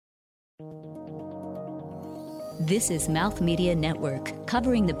This is Mouth Media Network,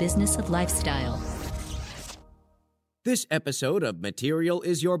 covering the business of lifestyle. This episode of Material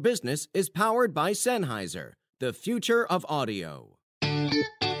is Your Business is powered by Sennheiser, the future of audio.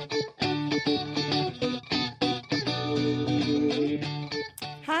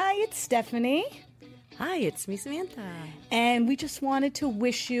 Hi, it's Stephanie. Hi, it's me, Samantha. And we just wanted to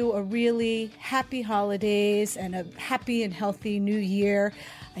wish you a really happy holidays and a happy and healthy new year.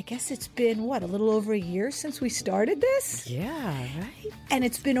 I guess it's been, a little over a year since we started this? Yeah, right? And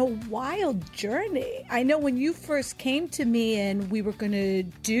it's been a wild journey. I know when you first came to me and we were going to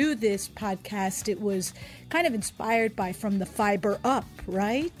do this podcast, it was kind of inspired by From the Fiber Up,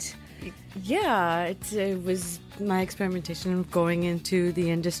 right? Yeah, it was my experimentation of going into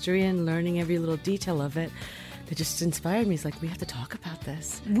the industry and learning every little detail of it that just inspired me. It's like, we have to talk about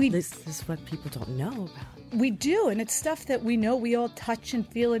this. This is what people don't know about. We do, and it's stuff that we know we all touch and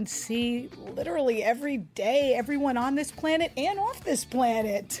feel and see literally every day, everyone on this planet and off this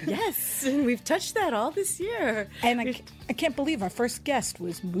planet. Yes, and we've touched that all this year. And I can't believe our first guest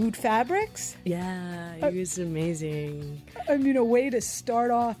was Mood Fabrics. Yeah, it was amazing. I mean, a way to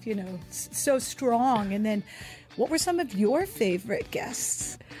start off, so strong. And then what were some of your favorite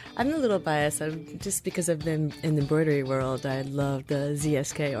guests? I'm a little biased. Just because I've been in the embroidery world, I love the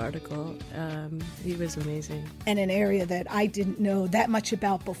ZSK article. He was amazing. And an area that I didn't know that much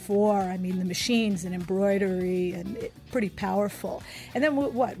about before. I mean, the machines and embroidery, and pretty powerful. And then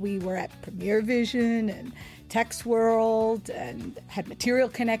we were at Premier Vision and Tex World and had Material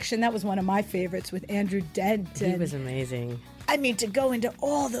Connection. That was one of my favorites with Andrew Dent. He was amazing. I mean, to go into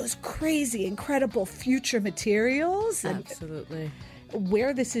all those crazy, incredible future materials. Absolutely.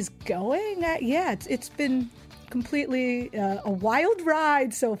 Where this is going, it's been completely a wild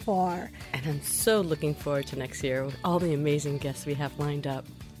ride so far. And I'm so looking forward to next year with all the amazing guests we have lined up.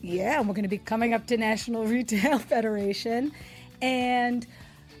 Yeah, and we're going to be coming up to National Retail Federation. And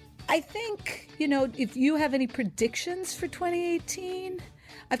I think, if you have any predictions for 2018,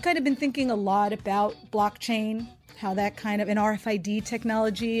 I've kind of been thinking a lot about blockchain, how that kind of an RFID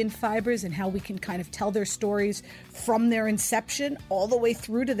technology and fibers, and how we can kind of tell their stories from their inception all the way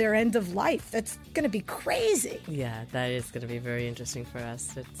through to their end of life. That's going to be crazy. Yeah, that is going to be very interesting for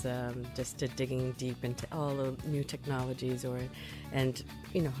us. It's just digging deep into all the new technologies and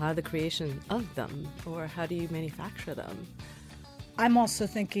how the creation of them, or how do you manufacture them. I'm also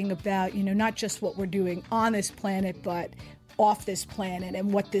thinking about, not just what we're doing on this planet, but off this planet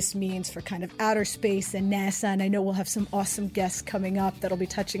and what this means for kind of outer space and NASA. And I know we'll have some awesome guests coming up that'll be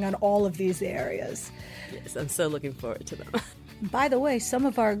touching on all of these areas. Yes, I'm so looking forward to them. By the way, some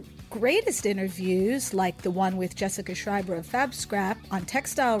of our greatest interviews, like the one with Jessica Schreiber of Fab Scrap on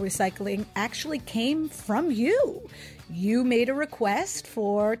textile recycling, actually came from you. You made a request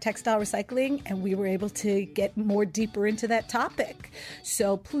for textile recycling, and we were able to get more deeper into that topic.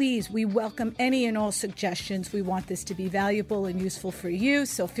 So please, we welcome any and all suggestions. We want this to be valuable and useful for you,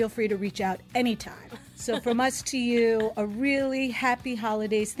 so feel free to reach out anytime. So from us to you, a really happy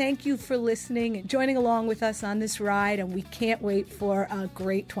holidays. Thank you for listening and joining along with us on this ride, and we can't wait for a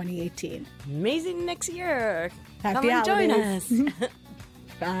great 2018. Amazing next year. Happy Come holidays. And join us.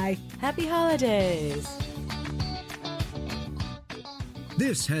 Bye. Happy holidays.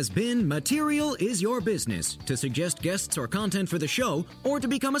 This has been Material is Your Business. To suggest guests or content for the show, or to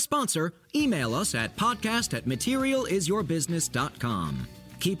become a sponsor, email us at podcast@materialisyourbusiness.com.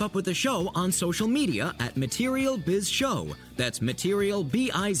 Keep up with the show on social media at Material Biz Show. That's Material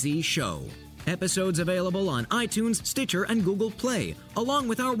BIZ Show. Episodes available on iTunes, Stitcher, and Google Play, along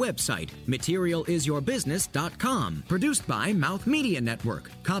with our website, materialisyourbusiness.com. Produced by Mouth Media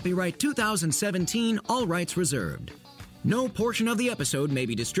Network. Copyright 2017, all rights reserved. No portion of the episode may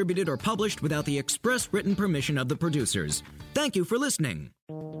be distributed or published without the express written permission of the producers. Thank you for listening.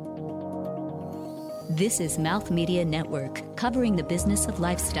 This is Mouth Media Network, covering the business of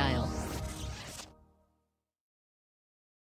lifestyle.